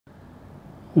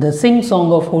The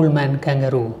Sing-Song of Old Man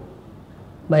Kangaroo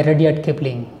by Rudyard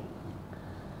Kipling.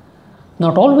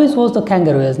 Not always was the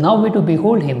kangaroo as now we to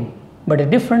behold him, but a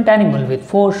different animal with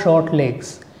 4 short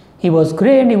legs. He was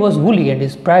grey and he was woolly and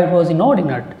his pride was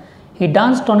inordinate. He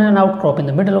danced on an outcrop in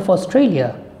the middle of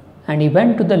Australia, and he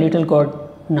went to the little god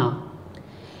Na.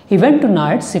 He went to Na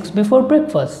at 6 before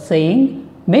breakfast, saying,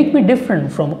 "Make me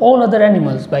different from all other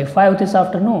animals by 5 this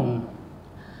afternoon."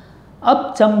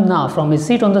 Up jumped Na from his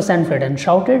seat on the sandbed and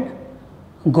shouted,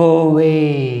 "Go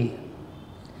away!"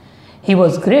 He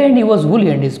was grey and he was woolly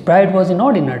and his pride was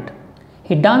inordinate.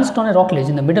 He danced on a rock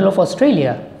ledge in the middle of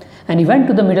Australia, and he went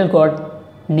to the middle god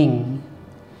Ning.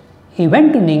 He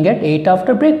went to Ning at 8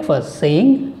 after breakfast, saying,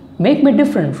 "Make me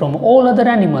different from all other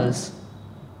animals.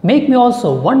 Make me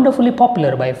also wonderfully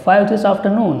popular by 5 this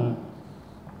afternoon."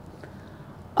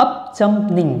 Up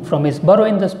jumped Ning from his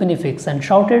burrow in the spinifex and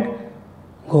shouted,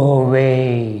 "Go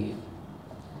away!"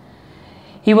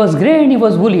 He was grey and he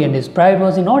was woolly and his pride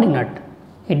was inordinate.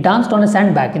 He danced on a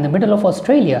sandbank in the middle of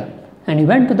Australia, and he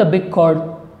went to the big god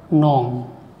Nong.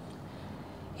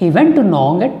 He went to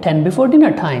Nong at 10 before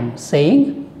dinner time, saying,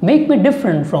 "Make me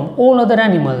different from all other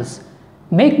animals.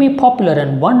 Make me popular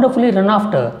and wonderfully run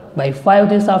after by 5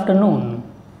 this afternoon."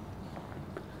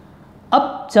 Up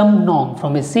jumped Nong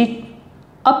from his seat.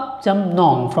 Up jumped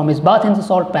Nong from his bath in the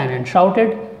salt pan and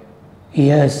shouted,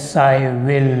 "Yes, I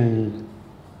will."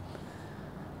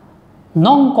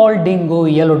 Nong called Dingo,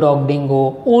 yellow dog Dingo,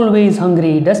 always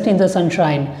hungry, dusty in the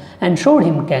sunshine, and showed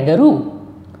him kangaroo.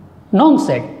 Nong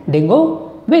said, "Dingo,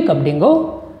 wake up, Dingo.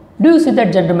 Do you see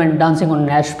that gentleman dancing on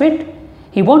an ash pit?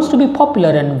 He wants to be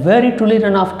popular and very truly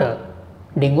run after.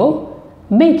 Dingo,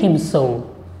 make him so."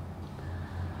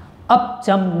 Up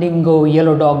jumped Dingo,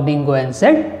 yellow dog Dingo, and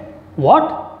said, "What?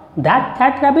 That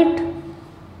cat rabbit?"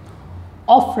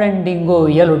 Off ran Dingo,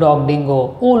 yellow dog Dingo,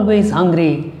 always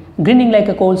hungry, grinning like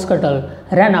a coal scuttle,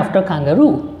 ran after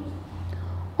kangaroo.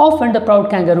 Off went the proud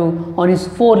kangaroo on his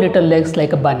 4 little legs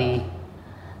like a bunny.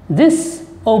 This,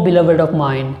 O beloved of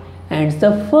mine, ends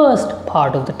the first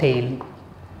part of the tale.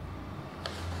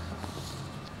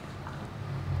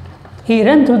 He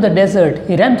ran through the desert,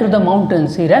 he ran through the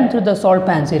mountains, he ran through the salt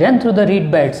pans, he ran through the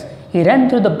reed beds, he ran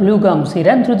through the blue gums, he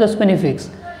ran through the spinifex.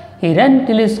 He ran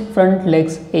till his front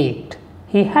legs ached.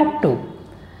 He had to.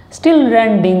 Still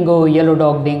ran Dingo, yellow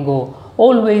dog Dingo,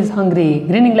 always hungry,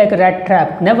 grinning like a rat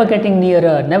trap, never getting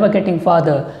nearer, never getting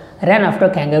farther, ran after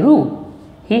kangaroo.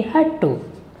 He had to.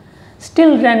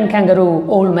 Still ran kangaroo,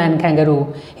 old man kangaroo.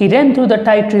 He ran through the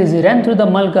tight trees, he ran through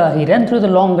the mulga, he ran through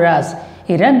the long grass,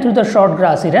 he ran through the short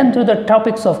grass, he ran through the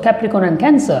tropics of Capricorn and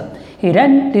Cancer. He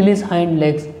ran till his hind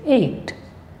legs ached.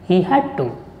 He had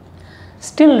to.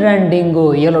 Still ran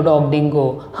Dingo, yellow dog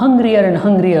Dingo, hungrier and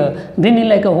hungrier, grinning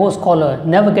like a horse collar,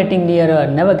 never getting nearer,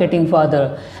 never getting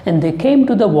farther, and they came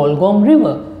to the Wolgong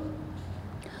River.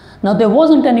 Now there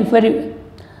wasn't any bridge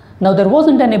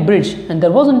and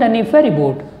there wasn't any ferry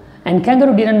boat, and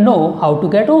kangaroo didn't know how to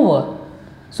get over.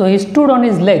 So he stood on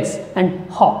his legs and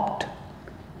hopped.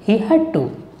 He had to.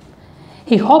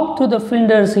 He hopped through the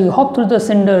flinders, he hopped through the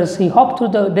cinders, he hopped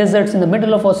through the deserts in the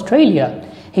middle of Australia.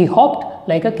 He hopped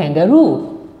like a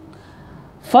kangaroo.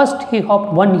 First he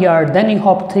hopped 1 yard, then he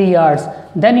hopped 3 yards,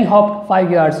 then he hopped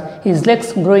 5 yards, his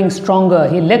legs growing stronger,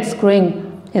 his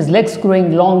legs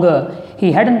growing longer.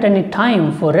 He hadn't any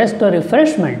time for rest or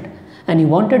refreshment, and he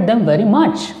wanted them very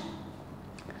much.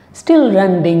 Still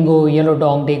ran Dingo, yellow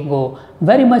dog Dingo,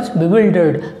 very much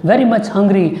bewildered, very much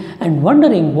hungry, and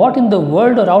wondering what in the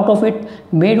world or out of it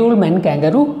made old man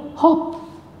kangaroo hop.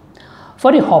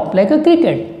 For he hopped like a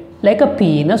cricket, like a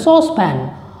pea in a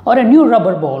saucepan, or a new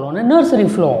rubber ball on a nursery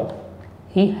floor.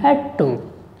 He had to.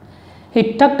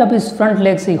 He tucked up his front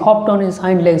legs, he hopped on his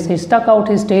hind legs, he stuck out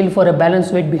his tail for a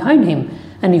balance weight behind him,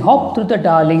 and he hopped through the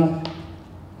darling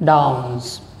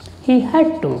downs. He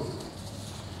had to.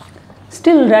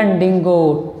 Still ran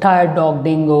Dingo, tired dog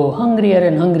Dingo, hungrier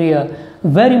and hungrier,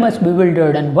 very much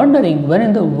bewildered and wondering when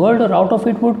in the world or out of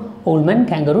it would old man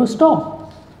kangaroo stop.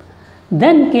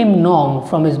 Then came Nong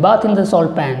from his bath in the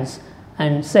salt pans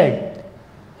and said,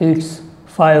 "It's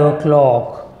 5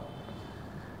 o'clock.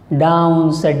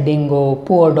 Down, said Dingo,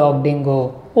 poor dog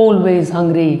Dingo, always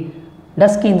hungry,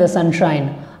 dusky in the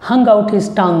sunshine, hung out his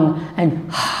tongue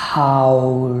and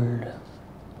howled.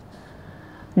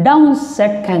 Down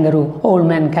sat kangaroo, old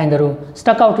man kangaroo,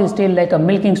 stuck out his tail like a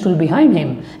milking stool behind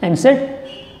him and said,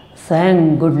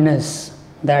 "Thank goodness,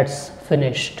 that's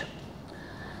finished."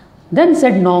 Then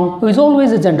said Nong, who is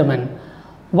always a gentleman,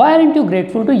 "Why aren't you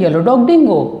grateful to yellow dog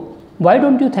Dingo? Why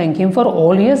don't you thank him for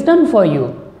all he has done for you?"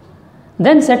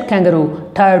 Then said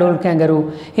kangaroo, tired old kangaroo,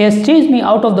 he has chased me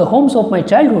out of the homes of my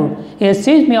childhood. He has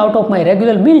chased me out of my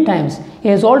regular meal times. He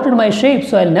has altered my shape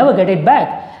so I'll never get it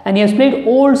back. And he has played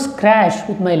old scratch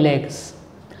with my legs.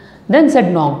 Then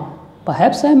said Nong,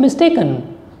 perhaps I am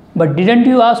mistaken. But didn't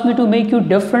you ask me to make you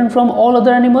different from all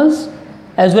other animals,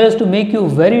 as well as to make you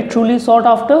very truly sought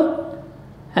after?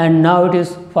 And now it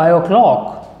is 5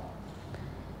 o'clock.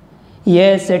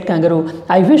 Yes, said kangaroo,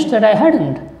 I wish that I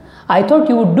hadn't. I thought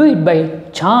you would do it by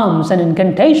charms and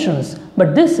incantations,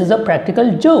 but this is a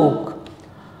practical joke.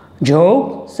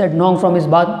 Joke? Said Nong from his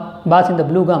bath in the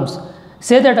blue gums.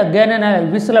 Say that again and I'll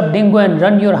whistle up Dingo and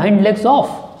run your hind legs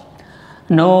off.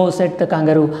 No, said the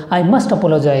kangaroo, I must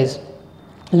apologize.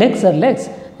 Legs are legs,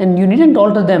 and you needn't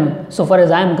alter them so far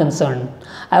as I am concerned.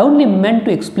 I only meant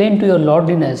to explain to your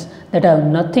lordliness that I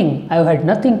have had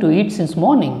nothing to eat since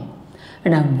morning,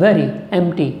 and I am very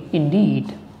empty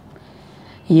indeed.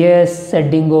 Yes,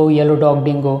 said Dingo, Yellow Dog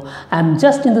Dingo, I am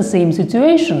just in the same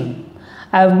situation.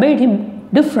 I have made him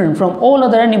different from all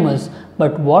other animals,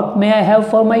 but what may I have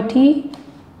for my tea?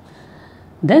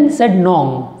 Then said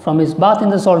Nong from his bath in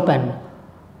the salt pan,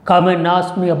 come and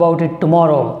ask me about it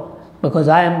tomorrow, because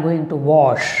I am going to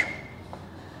wash.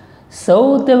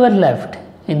 So they were left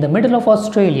in the middle of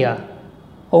Australia,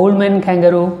 Old Man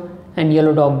Kangaroo and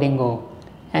Yellow Dog Dingo,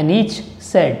 and each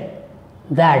said,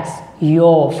 that's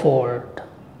your fault.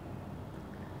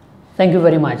 Thank you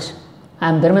very much. I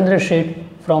am Dharmendra Sheth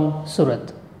from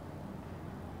Surat.